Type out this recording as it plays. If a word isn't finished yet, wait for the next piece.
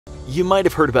You might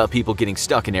have heard about people getting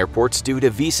stuck in airports due to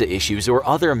visa issues or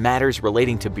other matters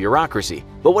relating to bureaucracy.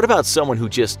 But what about someone who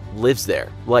just lives there,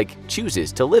 like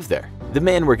chooses to live there? The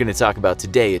man we're going to talk about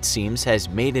today, it seems, has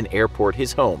made an airport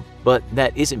his home, but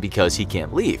that isn't because he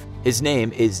can't leave. His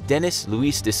name is Denis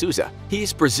Luiz de Souza.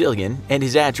 He's Brazilian, and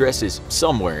his address is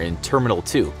somewhere in Terminal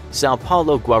 2, São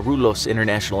Paulo Guarulhos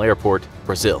International Airport,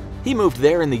 Brazil. He moved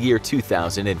there in the year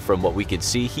 2000, and from what we can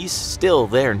see, he's still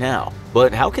there now.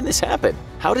 But how can this happen?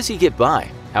 How does he get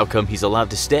by? How come he's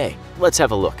allowed to stay? Let's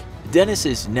have a look. Denis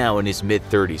is now in his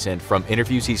mid-30s, and from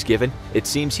interviews he's given, it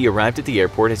seems he arrived at the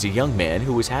airport as a young man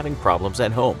who was having problems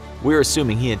at home. We're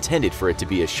assuming he intended for it to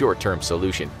be a short-term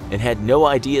solution and had no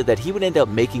idea that he would end up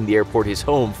making the airport his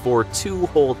home for 2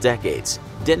 whole decades.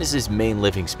 Denis's main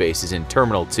living space is in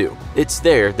Terminal 2. It's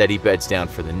there that he beds down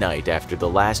for the night after the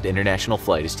last international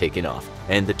flight is taken off,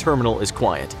 and the terminal is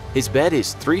quiet. His bed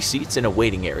is 3 seats and a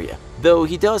waiting area, though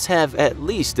he does have at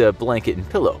least a blanket and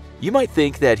pillow. You might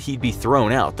think that he'd be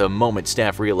thrown out the moment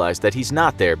staff realize that he's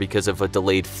not there because of a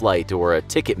delayed flight or a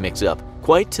ticket mix-up.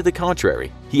 Quite to the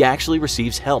contrary, he actually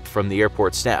receives help from the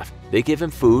airport staff. They give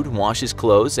him food, wash his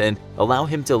clothes, and allow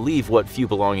him to leave what few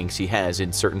belongings he has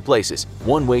in certain places.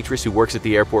 One waitress who works at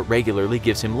the airport regularly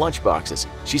gives him lunch boxes.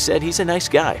 She said he's a nice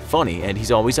guy, funny, and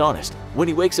he's always honest. When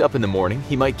he wakes up in the morning,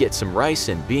 he might get some rice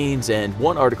and beans, and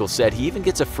one article said he even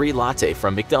gets a free latte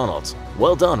from McDonald's.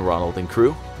 Well done, Ronald and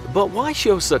crew. But why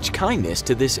show such kindness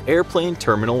to this airplane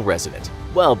terminal resident?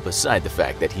 Well, beside the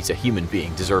fact that he's a human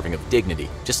being deserving of dignity,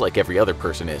 just like every other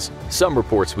person is. Some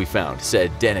reports we found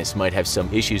said Denis might have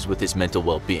some issues with his mental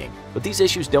well-being, but these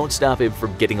issues don't stop him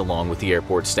from getting along with the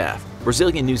airport staff.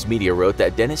 Brazilian news media wrote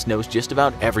that Denis knows just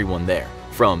about everyone there,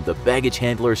 from the baggage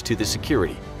handlers to the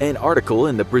security. An article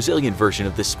in the Brazilian version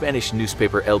of the Spanish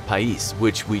newspaper El País,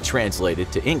 which we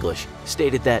translated to English,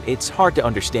 stated that it's hard to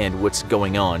understand what's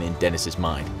going on in Denis's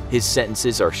mind. His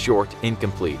sentences are short,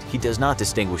 incomplete. He does not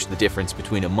distinguish the difference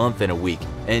between a month and a week,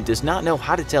 and does not know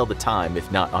how to tell the time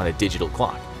if not on a digital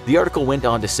clock. The article went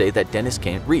on to say that Denis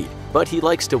can't read, but he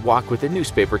likes to walk with a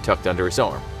newspaper tucked under his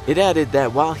arm. It added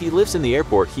that while he lives in the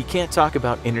airport, he can't talk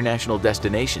about international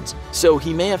destinations, so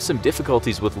he may have some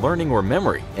difficulties with learning or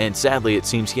memory, and sadly it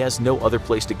seems he has no other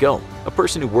place to go. A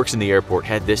person who works in the airport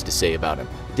had this to say about him.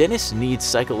 Denis needs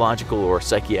psychological or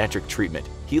psychiatric treatment.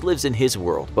 He lives in his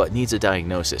world, but needs a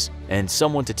diagnosis and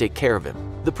someone to take care of him.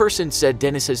 The person said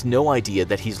Denis has no idea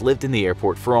that he's lived in the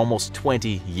airport for almost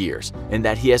 20 years and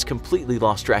that he has completely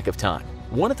lost track of time.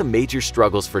 One of the major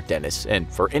struggles for Denis,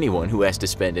 and for anyone who has to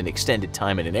spend an extended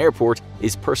time in an airport,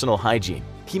 is personal hygiene.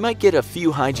 He might get a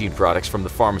few hygiene products from the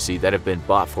pharmacy that have been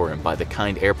bought for him by the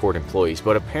kind airport employees,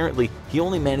 but apparently he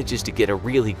only manages to get a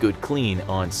really good clean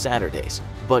on Saturdays.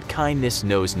 But kindness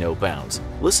knows no bounds.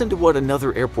 Listen to what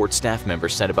another airport staff member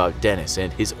said about Denis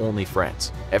and his only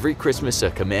friends. Every Christmas,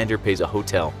 a commander pays a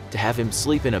hotel to have him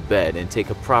sleep in a bed and take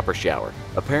a proper shower.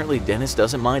 Apparently, Denis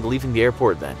doesn't mind leaving the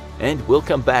airport then, and will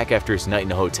come back after his night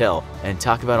in a hotel and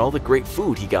talk about all the great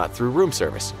food he got through room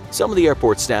service. Some of the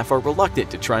airport staff are reluctant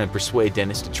to try and persuade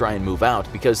Denis to try and move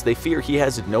out because they fear he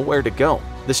has nowhere to go.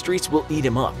 The streets will eat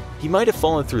him up. He might have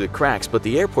fallen through the cracks, but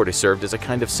the airport has served as a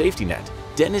kind of safety net.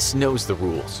 Denis knows the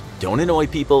rules. Don't annoy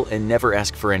people and never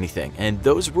ask for anything, and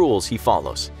those rules he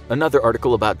follows. Another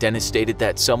article about Denis stated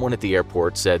that someone at the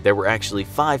airport said there were actually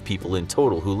 5 people in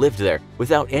total who lived there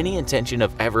without any intention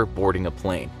of ever boarding a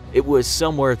plane. It was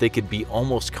somewhere they could be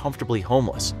almost comfortably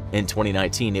homeless. In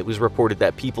 2019, it was reported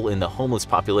that people in the homeless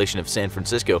population of San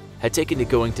Francisco had taken to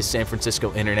going to San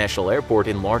Francisco International Airport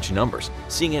in large numbers,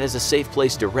 seeing it as a safe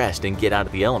place to rest and get out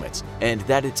of the elements, and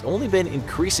that it's only been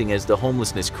increasing as the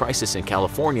homelessness crisis in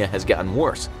California has gotten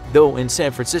worse. Though in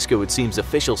San Francisco, it seems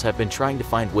officials have been trying to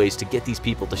find ways to get these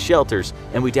people to shelters,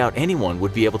 and we doubt anyone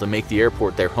would be able to make the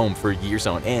airport their home for years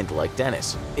on end like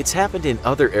Denis. It's happened in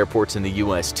other airports in the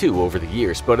US too over the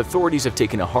years, but authorities have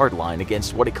taken a hard line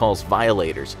against what it calls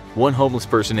violators. One homeless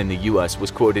person in the US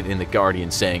was quoted in The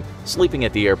Guardian saying, "Sleeping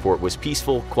at the airport was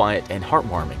peaceful, quiet, and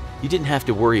heartwarming. You didn't have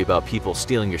to worry about people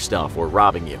stealing your stuff or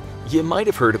robbing you." You might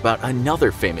have heard about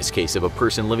another famous case of a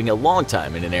person living a long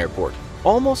time in an airport.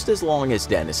 Almost as long as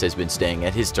Denis has been staying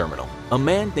at his terminal. A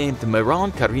man named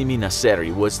Mehran Karimi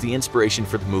Nasseri was the inspiration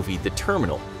for the movie The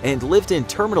Terminal and lived in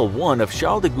Terminal 1 of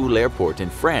Charles de Gaulle Airport in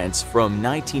France from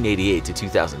 1988 to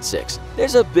 2006.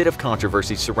 There's a bit of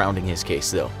controversy surrounding his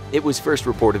case though. It was first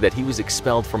reported that he was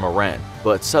expelled from Iran,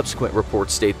 but subsequent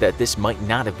reports state that this might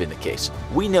not have been the case.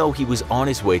 We know he was on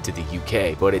his way to the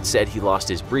UK, but it said he lost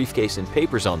his briefcase and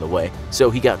papers on the way, so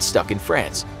he got stuck in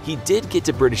France. He did get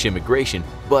to British immigration,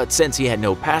 but since he had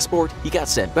no passport, he got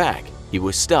sent back. He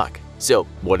was stuck. So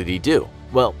what did he do?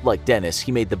 Well, like Denis,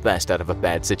 he made the best out of a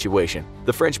bad situation.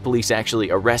 The French police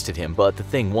actually arrested him, but the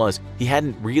thing was, he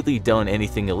hadn't really done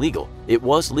anything illegal. It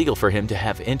was legal for him to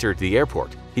have entered the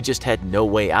airport. He just had no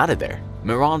way out of there.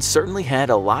 Miron certainly had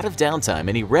a lot of downtime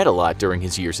and he read a lot during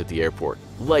his years at the airport.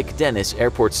 Like Denis,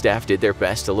 airport staff did their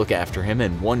best to look after him,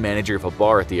 and one manager of a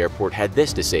bar at the airport had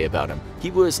this to say about him.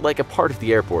 He was like a part of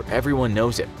the airport, everyone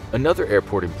knows him. Another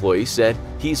airport employee said,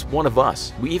 "He's one of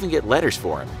us, we even get letters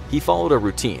for him." He followed a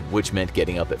routine, which meant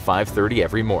getting up at 5:30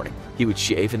 every morning. He would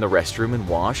shave in the restroom and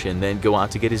wash, and then go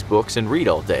out to get his books and read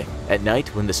all day. At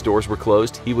night, when the stores were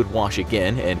closed, he would wash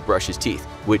again and brush his teeth,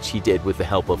 which he did with the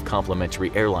help of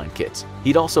complimentary airline kits.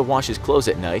 He'd also wash his clothes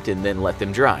at night and then let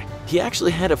them dry. He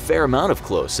actually had a fair amount of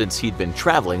clothes since he'd been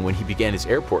traveling when he began his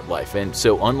airport life, and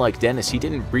so unlike Denis, he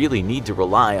didn't really need to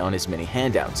rely on as many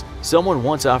handouts. Someone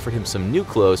once offered him some new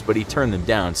clothes, but he turned them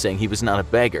down, saying he was not a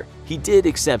beggar. He did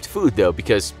accept food though,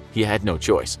 because he had no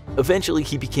choice. Eventually,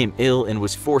 he became ill and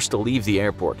was forced to leave the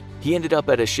airport. He ended up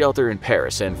at a shelter in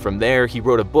Paris, and from there he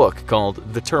wrote a book called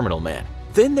The Terminal Man.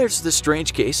 Then there's the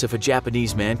strange case of a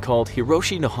Japanese man called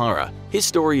Hiroshi Nohara. His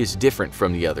story is different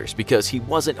from the others because he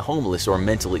wasn't homeless or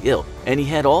mentally ill, and he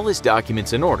had all his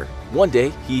documents in order. One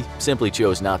day, he simply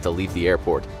chose not to leave the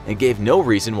airport and gave no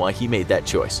reason why he made that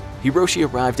choice. Hiroshi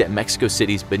arrived at Mexico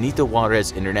City's Benito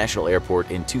Juarez International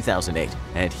Airport in 2008,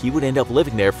 and he would end up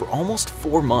living there for almost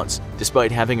 4 months,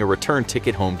 despite having a return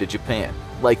ticket home to Japan.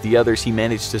 Like the others, he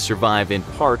managed to survive in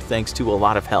part thanks to a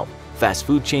lot of help. Fast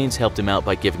food chains helped him out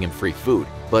by giving him free food,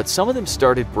 but some of them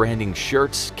started branding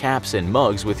shirts, caps, and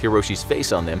mugs with Hiroshi's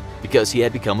face on them because he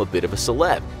had become a bit of a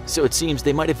celeb, so it seems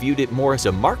they might have viewed it more as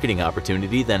a marketing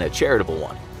opportunity than a charitable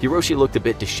one. Hiroshi looked a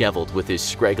bit disheveled with his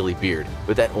scraggly beard,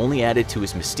 but that only added to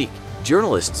his mystique.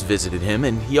 Journalists visited him,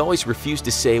 and he always refused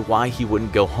to say why he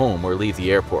wouldn't go home or leave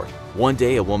the airport. One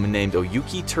day, a woman named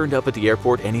Oyuki turned up at the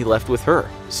airport and he left with her.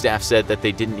 Staff said that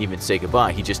they didn't even say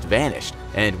goodbye, he just vanished,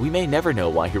 and we may never know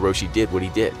why Hiroshi did what he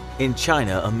did. In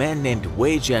China, a man named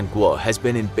Wei Jianguo has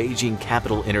been in Beijing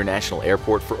Capital International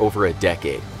Airport for over a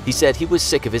decade. He said he was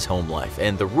sick of his home life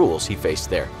and the rules he faced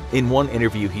there. In one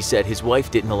interview, he said his wife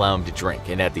didn't allow him to drink,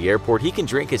 and at the airport he can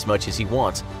drink as much as he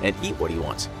wants and eat what he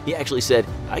wants. He actually said,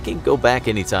 "I can go back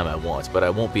anytime I want, but I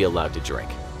won't be allowed to drink."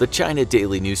 The China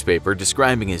Daily newspaper,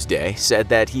 describing his day, said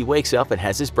that he wakes up and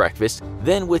has his breakfast,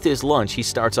 then with his lunch he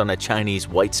starts on a Chinese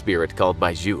white spirit called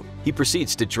baijiu. He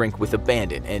proceeds to drink with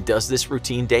abandon and does this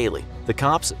routine daily. The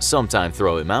cops sometimes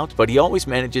throw him out, but he always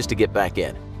manages to get back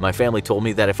in. "My family told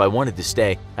me that if I wanted to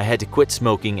stay, I had to quit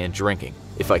smoking and drinking.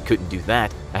 If I couldn't do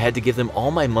that, I had to give them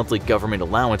all my monthly government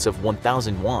allowance of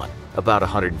 1,000 won, about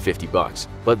 $150.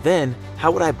 But then, how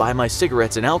would I buy my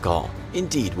cigarettes and alcohol?"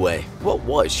 Indeed, Wei, what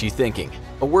was she thinking?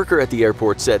 A worker at the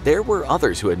airport said there were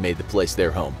others who had made the place their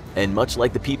home, and much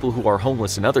like the people who are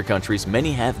homeless in other countries,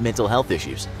 many have mental health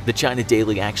issues. The China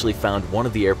Daily actually found one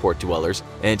of the airport dwellers,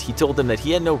 and he told them that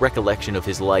he had no recollection of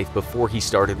his life before he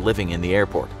started living in the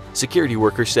airport. Security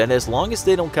workers said as long as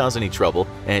they don't cause any trouble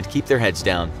and keep their heads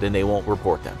down, then they won't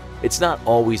report them. It's not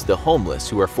always the homeless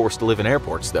who are forced to live in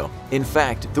airports, though. In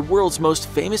fact, the world's most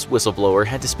famous whistleblower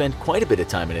had to spend quite a bit of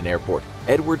time in an airport.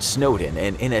 Edward Snowden,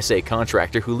 an NSA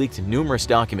contractor who leaked numerous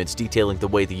documents detailing the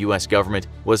way the US government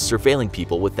was surveilling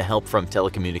people with the help from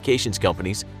telecommunications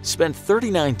companies, spent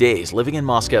 39 days living in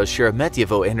Moscow's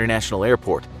Sheremetyevo International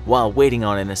Airport while waiting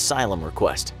on an asylum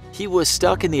request. He was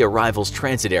stuck in the arrivals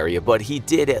transit area, but he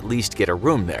did at least get a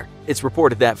room there. It's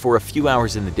reported that for a few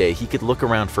hours in the day he could look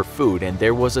around for food, and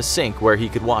there was a sink where he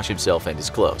could wash himself and his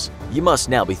clothes. You must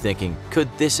now be thinking, could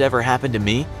this ever happen to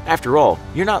me? After all,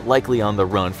 you're not likely on the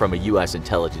run from a US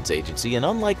intelligence agency, and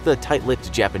unlike the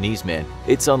tight-lipped Japanese man,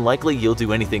 it's unlikely you'll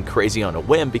do anything crazy on a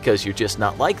whim because you're just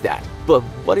not like that. But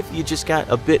what if you just got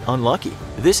a bit unlucky?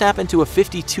 This happened to a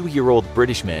 52-year-old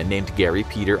British man named Gary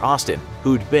Peter Austin,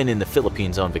 who'd been in the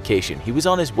Philippines on vacation. He was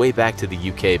on his way back to the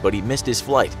UK, but he missed his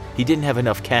flight. He didn't have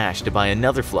enough cash to buy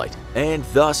another flight, and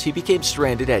thus he became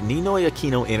stranded at Ninoy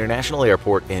Aquino International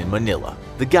Airport in Manila.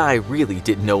 The guy really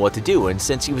didn't know what to do, and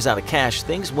since he was out of cash,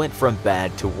 things went from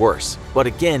bad to worse. But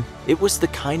again, it was the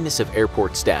kindness of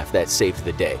airport staff that saved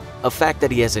the day, a fact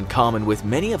that he has in common with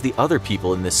many of the other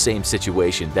people in the same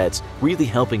situation that's really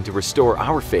helping to restore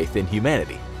our faith in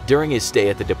humanity. During his stay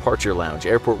at the departure lounge,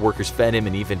 airport workers fed him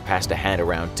and even passed a hat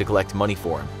around to collect money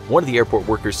for him. One of the airport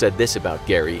workers said this about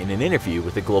Gary in an interview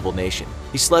with the Global Nation.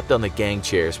 He slept on the gang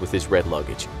chairs with his red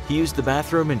luggage. He used the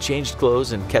bathroom and changed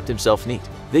clothes and kept himself neat.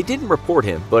 They didn't report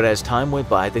him, but as time went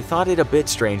by, they thought it a bit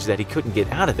strange that he couldn't get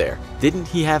out of there. Didn't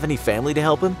he have any family to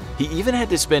help him? He even had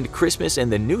to spend Christmas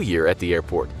and the New Year at the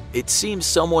airport. It seems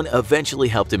someone eventually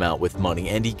helped him out with money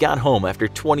and he got home after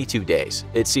 22 days.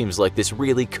 It seems like this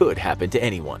really could happen to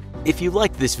anyone. If you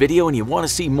liked this video and you want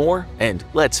to see more, and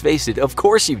let's face it, of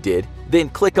course you did, then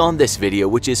click on this video,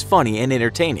 which is funny and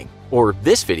entertaining, or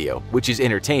this video, which is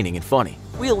entertaining and funny.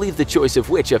 We'll leave the choice of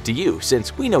which up to you,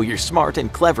 since we know you're smart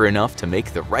and clever enough to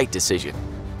make the right decision.